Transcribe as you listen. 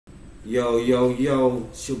Yo, yo, yo,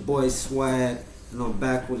 it's your boy Swagg, and I'm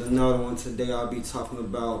back with another one. Today I'll be talking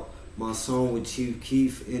about my song with Chief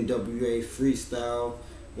Keef, N.W.A. Freestyle,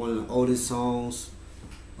 one of the oldest songs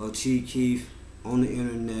of Chief Keef on the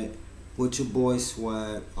internet, with your boy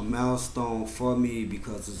Swagg, a milestone for me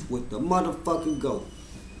because it's with the motherfucking GOAT.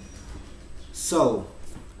 So,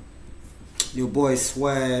 your boy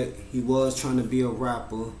Swagg, he was trying to be a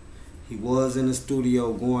rapper. He was in the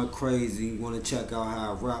studio going crazy. You want to check out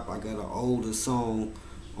how I rap? I got an older song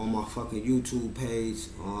on my fucking YouTube page.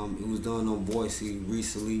 It was done on Voisey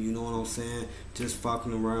recently. You know what I'm saying? Just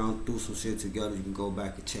fucking around, threw some shit together. You can go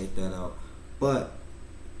back and check that out. But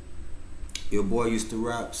your boy used to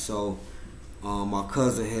rap, so my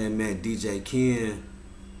cousin had met DJ Ken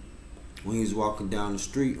when he was walking down the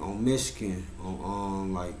street on Michigan,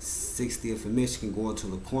 on like 60th and Michigan, going to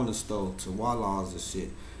the corner store to Walla's and shit.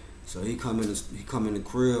 So he come in the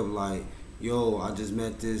crib like, yo, I just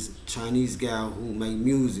met this Chinese guy who make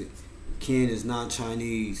music. Ken is not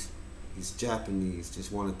Chinese, he's Japanese.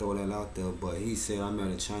 Just want to throw that out there. But he said I met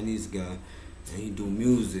a Chinese guy and he do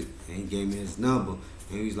music, and he gave me his number.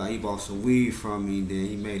 And he was like, he bought some weed from me. Then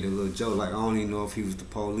he made a little joke like, I don't even know if he was the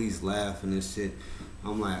police, laughing and shit.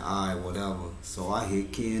 I'm like, alright, whatever. So I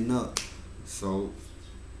hit Ken up. So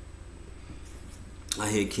I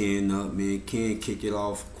hit Ken up, man. Ken kick it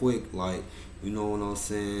off quick, like, you know what I'm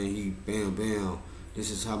saying? He bam bam.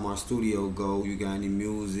 This is how my studio go. You got any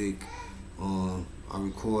music? I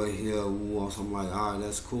record here. I'm like, alright,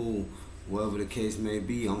 that's cool. Whatever the case may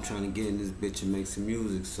be, I'm trying to get in this bitch and make some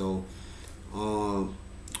music. So,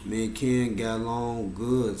 me and Ken got along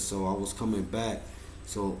good. So I was coming back.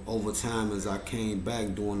 So over time, as I came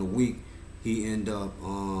back during the week, he ended up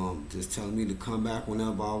just telling me to come back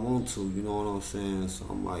whenever I want to, you know what I'm saying? So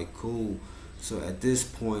I'm like, cool. So at this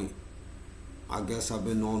point, I guess I've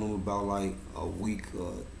been knowing him about like a week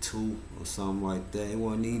or two or something like that. It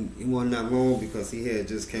wasn't that long because he had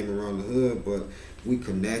just came around the hood, but we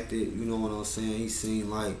connected, you know what I'm saying? He seemed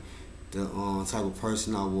like the type of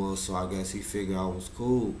person I was, so I guess he figured I was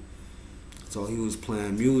cool. So he was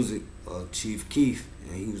playing music, Chief Keef,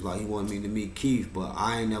 and he was like, he wanted me to meet Keef, but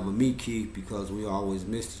I ain't never meet Keef because we always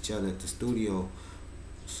missed each other at the studio.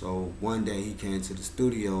 So one day he came to the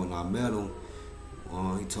studio and I met him.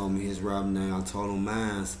 He told me his rap name, I told him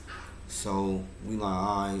mine. So we like,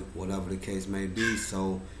 alright, whatever the case may be.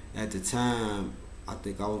 So at the time, I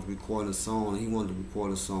think I was recording a song and he wanted to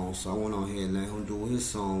record a song. So I went on ahead and let him do his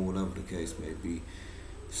song, whatever the case may be.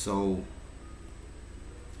 So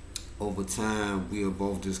over time, we would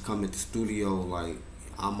both just come at the studio, like,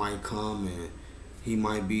 I might come and he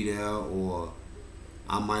might be there, or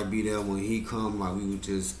I might be there when he come, like, we were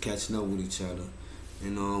just catching up with each other.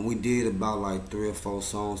 And we did about like 3 or 4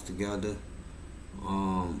 songs together.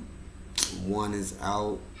 One is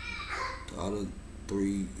out, the other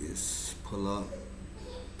 3 is pull up.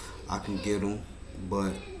 I can get them,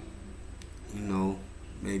 but, you know,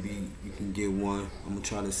 maybe you can get one. I'm gonna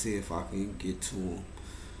try to see if I can get to them.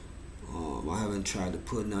 I haven't tried to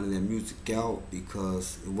put none of that music out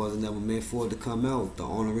because it wasn't ever meant for it to come out. The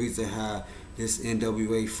only reason how this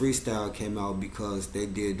N.W.A. Freestyle came out because they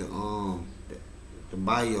did the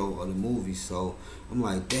bio of the movie. So I'm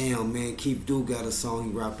like, damn, man, Keef do got a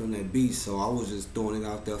song, he rapped on that beat. So I was just throwing it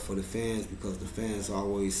out there for the fans because the fans are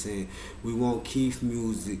always saying, we want Keef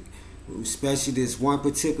music, especially this one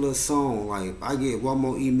particular song. Like, I get one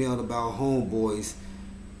more email about Homeboys,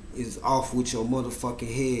 is off with your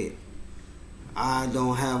motherfucking head. I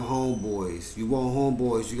don't have homeboys. You want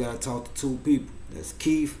homeboys, you gotta talk to 2 people. That's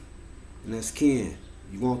Keef and that's Ken.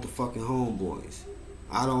 You want the fucking homeboys.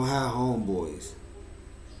 I don't have homeboys.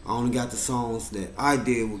 I only got the songs that I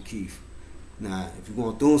did with Keef. Now, if you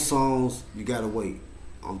want those songs, you gotta wait.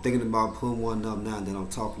 I'm thinking about putting one up now that I'm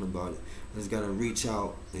talking about it. I just gotta reach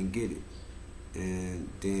out and get it. And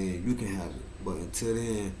then you can have it. But until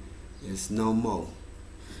then, it's no more.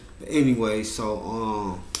 But anyway,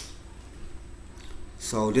 so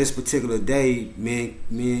this particular day, me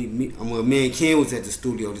and Ken was at the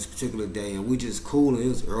studio this particular day, and we just cooling. It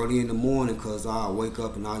was early in the morning because I wake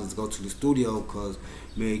up and I just go to the studio because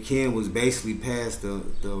me and Ken was basically past the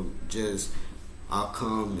just I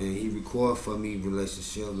come and he record for me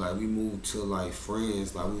relationship. Like, we moved to like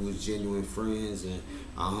friends, like we was genuine friends, and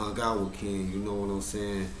I hung out with Ken, you know what I'm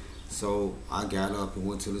saying? So I got up and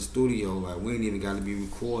went to the studio. Like, we ain't even got to be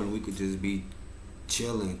recording. We could just be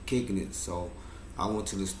chilling, kicking it. So I went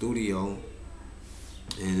to the studio,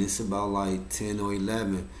 and it's about like 10 or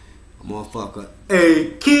 11. A motherfucker,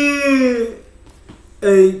 hey kid.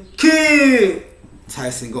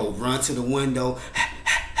 Tyson go run to the window,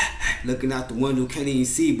 looking out the window, can't even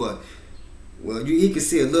see, but Well, he can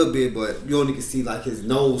see a little bit, but you only can see like his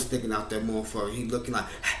nose sticking out that motherfucker. He looking like,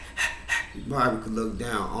 he probably could look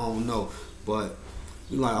down. I don't know, but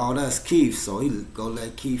we like, oh, that's Keef. So he go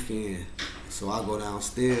let Keef in. So I go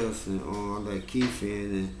downstairs and I let Keef in,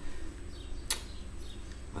 and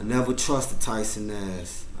I never trusted Tyson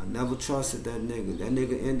ass. I never trusted that nigga. That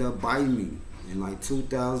nigga ended up biting me in like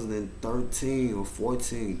 2013 or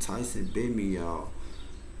 14. Tyson bit me, y'all.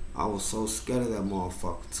 I was so scared of that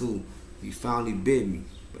motherfucker too. He finally bit me.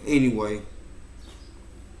 But anyway,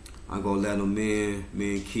 I go let him in.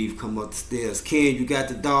 Me and Keef come up the stairs. Ken, you got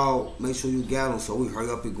the dog? Make sure you got him. So we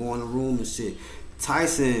hurry up and go in the room and shit.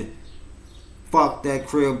 Tyson fucked that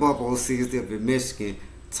crib up on 60th in Michigan.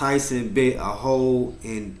 Tyson bit a hole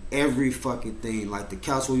in every fucking thing. Like the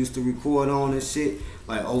couch we used to record on and shit.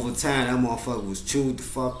 Like over time, that motherfucker was chewed the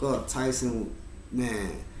fuck up. Tyson,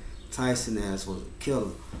 man, Tyson ass was a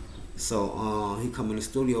killer. So he come in the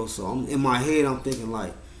studio. So I'm in my head, I'm thinking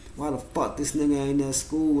like, why the fuck this nigga ain't at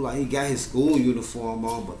school? Like he got his school uniform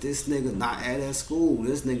on, but this nigga not at that school.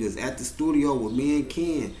 This nigga is at the studio with me and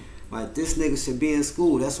Ken. Like this nigga should be in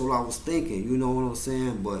school. That's what I was thinking. You know what I'm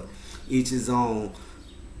saying? But each his own.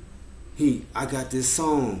 I got this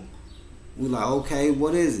song. We like, okay,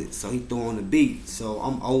 what is it? So he throw on the beat. So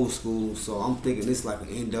I'm old school. So I'm thinking it's like an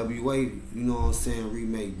N.W.A, you know what I'm saying,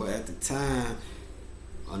 remake. But at the time,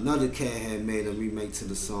 another cat had made a remake to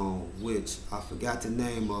the song, which I forgot the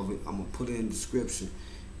name of it. I'm going to put it in the description.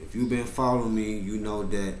 If you've been following me, you know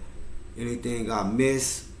that anything I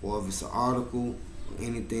miss, or if it's an article, or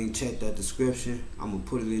anything, check that description. I'm going to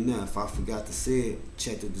put it in there. If I forgot to say it,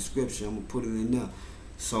 check the description. I'm going to put it in there.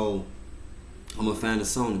 So I'm going to find the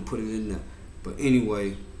song and put it in there. But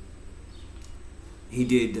anyway, he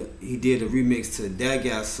did a remix to that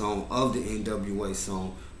guy's song of the N.W.A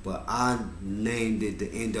song. But I named it the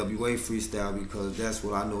N.W.A Freestyle because that's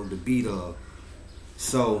what I know the beat of.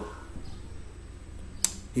 So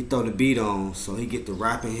he throw the beat on, so he get to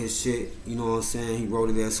rapping his shit. You know what I'm saying? He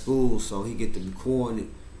wrote it at school, so he get to recording it.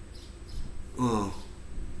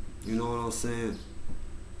 You know what I'm saying?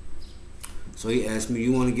 So he asked me,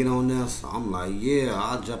 you want to get on there? So I'm like, yeah,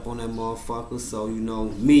 I'll jump on that motherfucker. So, you know,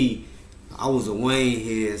 me, I was a Wayne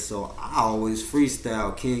head, so I always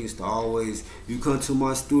freestyle. Ken used to always, you come to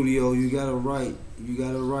my studio, you gotta write.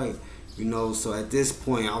 You know, so at this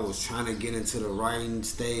point, I was trying to get into the writing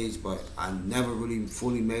stage, but I never really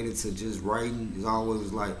fully made it to just writing. It's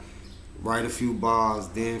always like, write a few bars,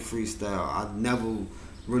 then freestyle. I never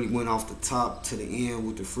really went off the top to the end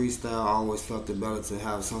with the freestyle. I always felt it better to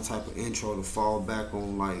have some type of intro to fall back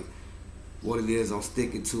on, like what it is I'm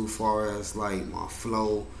sticking to as far as like my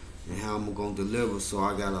flow and how I'm gonna deliver. So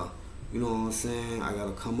I gotta, you know what I'm saying, I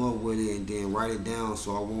gotta come up with it and then write it down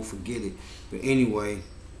so I won't forget it. But anyway,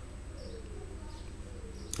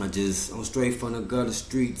 I'm straight from the gutter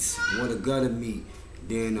streets, where the gutter meet.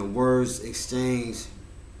 Then the words exchange,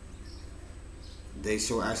 they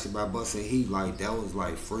show actually by busting heat, like that was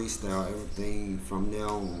like freestyle. Everything from there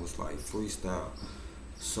on was like freestyle.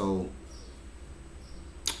 So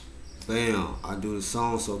bam, I do the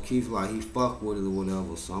song. So Keef like, he fuck with it or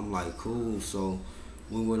whatever. So I'm like, cool. So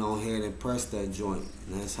we went on ahead and pressed that joint,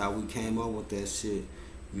 and that's how we came up with that shit.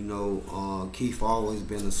 You know, Keef always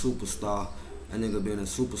been a superstar. That nigga been a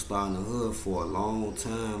superstar in the hood for a long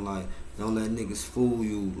time. Like, don't let niggas fool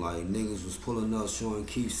you. Like, niggas was pulling up showing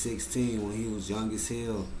Keef 16 when he was young as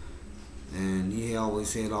hell. And he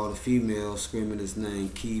always had all the females screaming his name,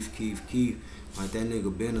 Keef, Keef, Keef. Like, that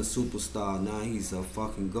nigga been a superstar. Now he's a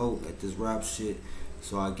fucking GOAT at this rap shit.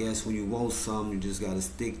 So I guess when you want something, you just gotta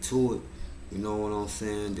stick to it. You know what I'm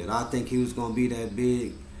saying? Did I think he was gonna be that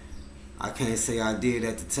big? I can't say I did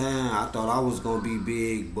at the time. I thought I was gonna be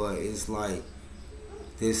big, but it's like,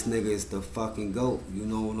 this nigga is the fucking GOAT, you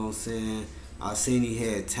know what I'm saying? I seen he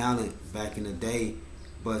had talent back in the day,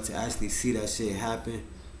 but to actually see that shit happen,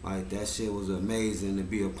 like that shit was amazing to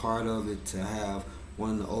be a part of it, to have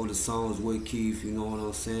one of the oldest songs with Keef, you know what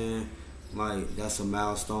I'm saying? Like, that's a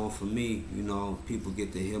milestone for me, you know, people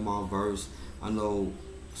get to hear my verse. I know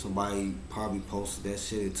somebody probably posted that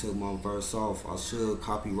shit and took my verse off. I should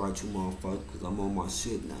copyright you motherfucker, because I'm on my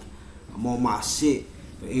shit now. I'm on my shit.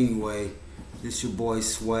 But anyway, this your boy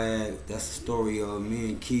Swagg. That's the story of me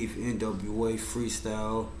and Keef, N.W.A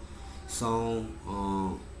freestyle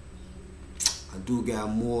song. I do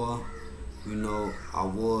got more. You know, I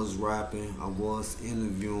was rapping, I was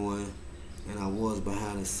interviewing, and I was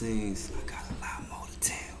behind the scenes. I got a lot more to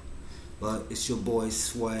tell. But it's your boy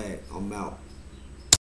Swagg. I'm out.